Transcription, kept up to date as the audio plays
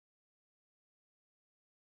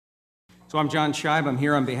So I'm John Scheib. I'm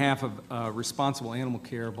here on behalf of Responsible Animal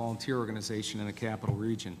Care, a volunteer organization in the Capital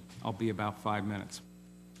Region. I'll be about 5 minutes.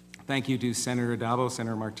 Thank you to Senator Addabbo,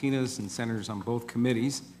 Senator Martinez, and senators on both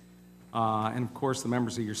committees, and of course the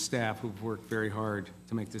members of your staff who've worked very hard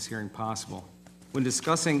to make this hearing possible. When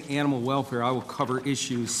discussing animal welfare, I will cover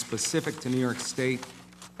issues specific to New York State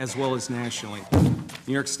as well as nationally.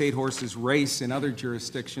 New York State horses race in other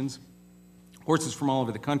jurisdictions. Horses from all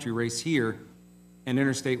over the country race here, and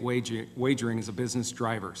interstate wagering is a business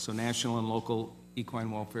driver, so national and local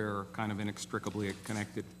equine welfare are kind of inextricably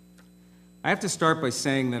connected. I have to start by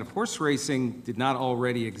saying that if horse racing did not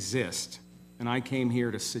already exist, and I came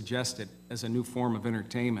here to suggest it as a new form of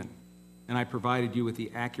entertainment, and I provided you with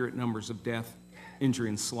the accurate numbers of death, injury,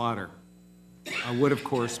 and slaughter, I would, of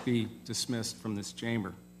course, be dismissed from this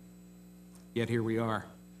chamber. Yet here we are.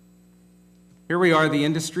 Here we are, the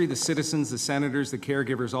industry, the citizens, the senators, the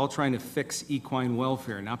caregivers, all trying to fix equine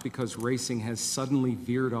welfare, not because racing has suddenly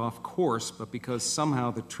veered off course, but because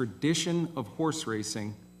somehow the tradition of horse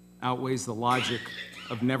racing outweighs the logic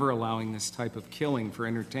of never allowing this type of killing for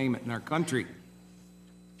entertainment in our country.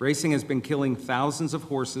 Racing has been killing thousands of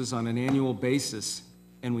horses on an annual basis,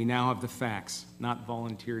 and we now have the facts, not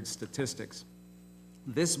volunteered statistics.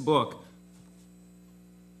 This book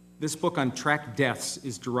on track deaths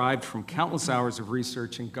is derived from countless hours of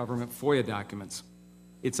research in government FOIA documents.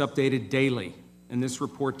 It's updated daily, and this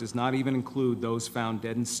report does not even include those found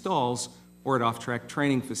dead in stalls or at off-track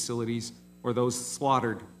training facilities or those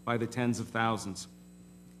slaughtered by the tens of thousands.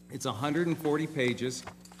 It's 140 pages,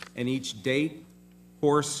 and each date,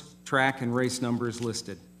 horse, track, and race number is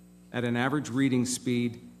listed. At an average reading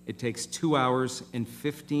speed, it takes 2 hours and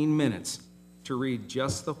 15 minutes to read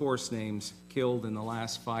just the horse names killed in the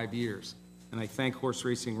last 5 years. And I thank Horse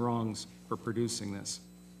Racing Wrongs for producing this.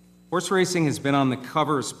 Horse racing has been on the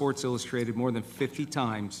cover of Sports Illustrated more than 50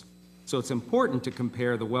 times, so it's important to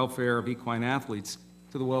compare the welfare of equine athletes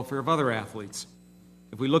to the welfare of other athletes.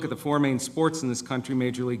 If we look at the four main sports in this country,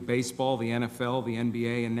 Major League Baseball, the NFL, the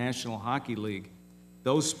NBA, and National Hockey League,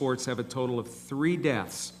 those sports have a total of 3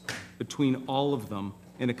 deaths between all of them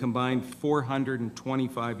in a combined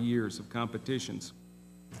 425 years of competitions.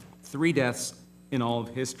 3 deaths in all of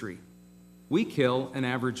history. We kill an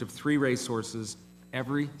average of 3 racehorses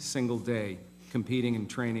every single day competing and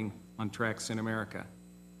training on tracks in America.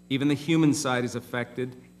 Even the human side is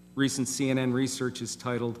affected. Recent CNN research is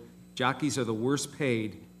titled, "Jockeys are the worst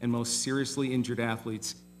paid and most seriously injured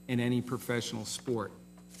athletes in any professional sport."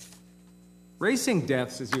 Racing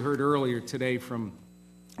deaths, as you heard earlier today from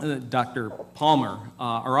Dr. Palmer,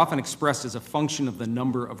 are often expressed as a function of the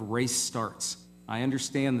number of race starts. I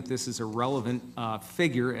understand that this is a relevant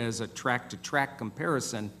figure as a track-to-track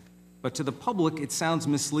comparison, but to the public it sounds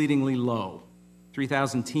misleadingly low.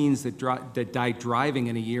 3,000 teens that die driving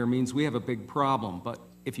in a year means we have a big problem, but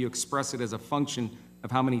if you express it as a function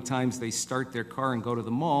of how many times they start their car and go to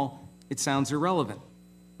the mall, it sounds irrelevant,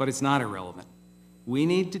 but it's not irrelevant. We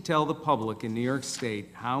need to tell the public in New York State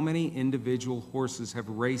how many individual horses have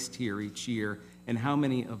raced here each year and how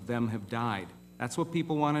many of them have died. That's what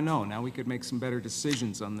people want to know. Now we could make some better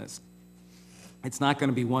decisions on this. It's not going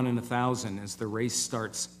to be 1 in 1,000 as the race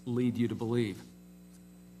starts lead you to believe.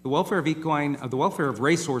 The welfare of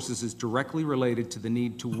racehorses is directly related to the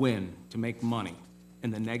need to win, to make money,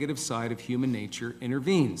 and the negative side of human nature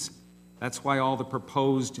intervenes. That's why all the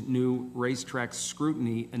proposed new racetrack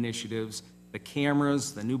scrutiny initiatives, the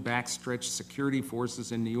cameras, the new backstretch security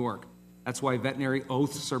forces in New York. That's why veterinary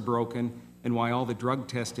oaths are broken and why all the drug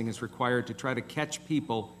testing is required to try to catch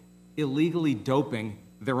people illegally doping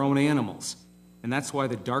their own animals. And that's why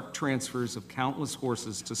the dark transfers of countless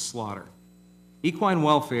horses to slaughter. Equine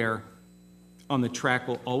welfare on the track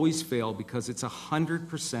will always fail because it's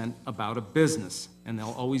 100% about a business, and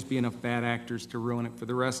there'll always be enough bad actors to ruin it for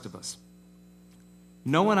the rest of us.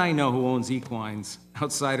 No one I know who owns equines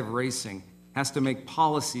outside of racing has to make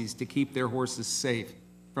policies to keep their horses safe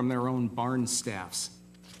from their own barn staffs.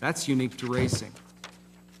 That's unique to racing.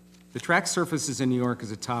 The track surfaces in New York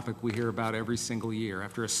is a topic we hear about every single year.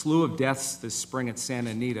 After a slew of deaths this spring at Santa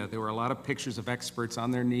Anita, there were a lot of pictures of experts on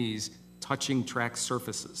their knees touching track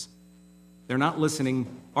surfaces. Are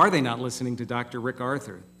they not listening to Dr. Rick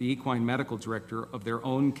Arthur, the equine medical director of their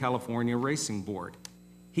own California Racing Board?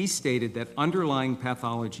 He stated that underlying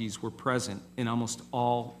pathologies were present in almost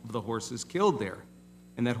all of the horses killed there,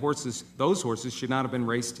 and that those horses should not have been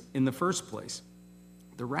raced in the first place.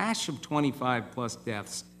 The rash of 25-plus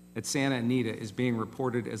deaths at Santa Anita is being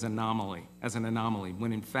reported as an anomaly,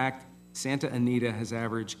 when in fact Santa Anita has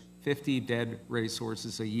averaged 50 dead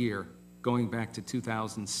racehorses a year going back to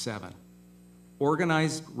 2007.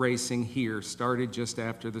 Organized racing here started just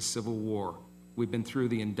after the Civil War. We've been through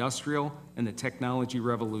the industrial and the technology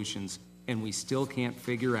revolutions, and we still can't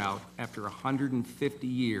figure out, after 150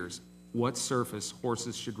 years, what surface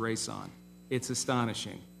horses should race on. It's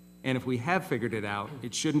astonishing. And if we have figured it out,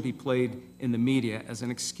 it shouldn't be played in the media as an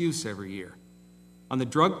excuse every year. On the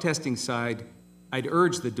drug testing side, I'd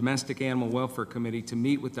urge the Domestic Animal Welfare Committee to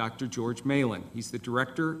meet with Dr. George Malin. He's the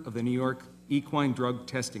director of the New York Equine Drug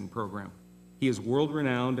Testing Program. He is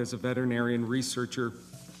world-renowned as a veterinarian researcher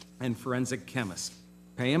and forensic chemist.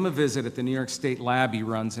 Pay him a visit at the New York State lab he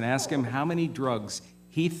runs and ask him how many drugs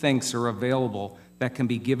he thinks are available that can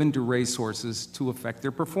be given to racehorses to affect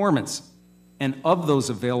their performance. And of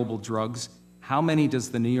those available drugs, how many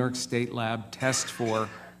does the New York State lab test for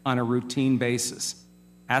on a routine basis?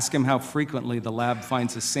 Ask him how frequently the lab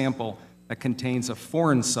finds a sample that contains a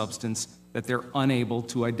foreign substance that they're unable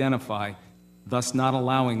to identify, thus not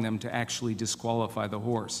allowing them to actually disqualify the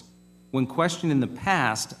horse. When questioned in the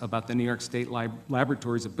past about the New York State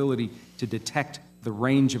Laboratory's ability to detect the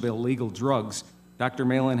range of illegal drugs, Dr.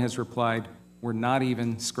 Malin has replied, "We're not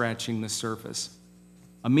even scratching the surface."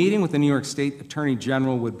 A meeting with the New York State Attorney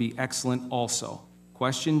General would be excellent also.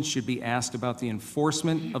 Questions should be asked about the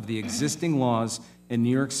enforcement of the existing laws in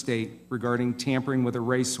New York State regarding tampering with a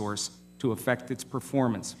racehorse to affect its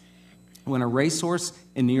performance. When a racehorse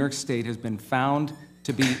in New York State has been found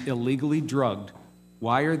to be illegally drugged,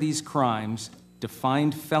 why are these crimes,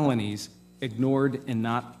 defined felonies, ignored and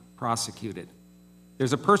not prosecuted?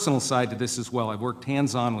 There's a personal side to this as well. I've worked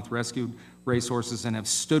hands-on with rescued racehorses and have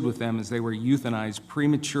stood with them as they were euthanized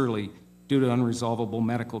prematurely due to unresolvable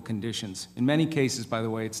medical conditions. In many cases, by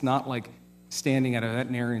the way, it's not like standing at a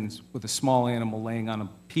veterinarian's with a small animal laying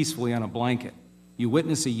peacefully on a blanket. You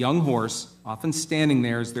witness a young horse, often standing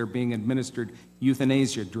there as they're being administered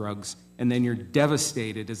euthanasia drugs, and then you're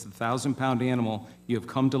devastated as the 1,000-pound animal you have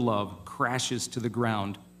come to love crashes to the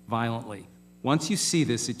ground violently. Once you see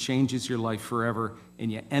this, it changes your life forever,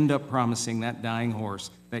 and you end up promising that dying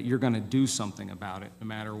horse that you're going to do something about it, no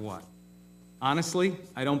matter what. Honestly,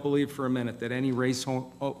 I don't believe for a minute that any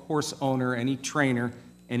horse owner, any trainer,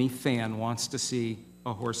 any fan wants to see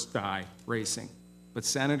a horse die racing. But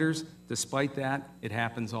senators, despite that, it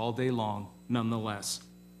happens all day long, nonetheless.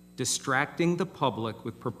 Distracting the public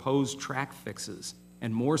with proposed track fixes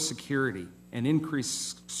and more security and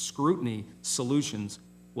increased scrutiny solutions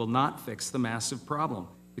will not fix the massive problem,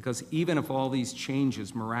 because even if all these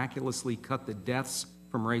changes miraculously cut the deaths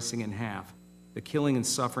from racing in half, the killing and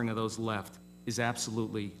suffering of those left is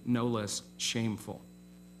absolutely no less shameful.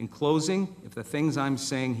 In closing, if the things I'm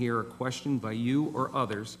saying here are questioned by you or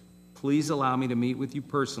others, please allow me to meet with you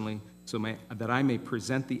personally so that I may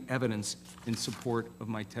present the evidence in support of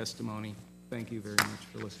my testimony. Thank you very much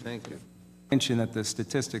for listening. Thank you. Mention that the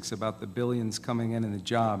statistics about the billions coming in and the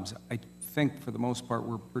jobs, I think for the most part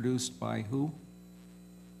were produced by who?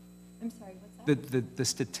 I'm sorry, what's that? The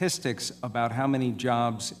statistics about how many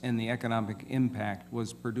jobs and the economic impact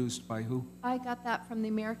was produced by who? I got that from the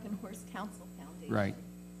American Horse Council Foundation. Right.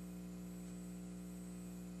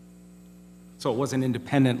 So it wasn't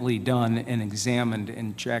independently done and examined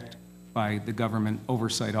and checked by the government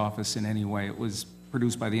oversight office in any way. It was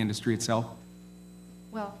produced by the industry itself?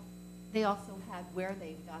 Well, they also had where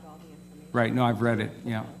they got all the information. Right, no, I've read it,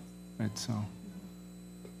 yeah. It's,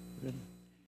 Good.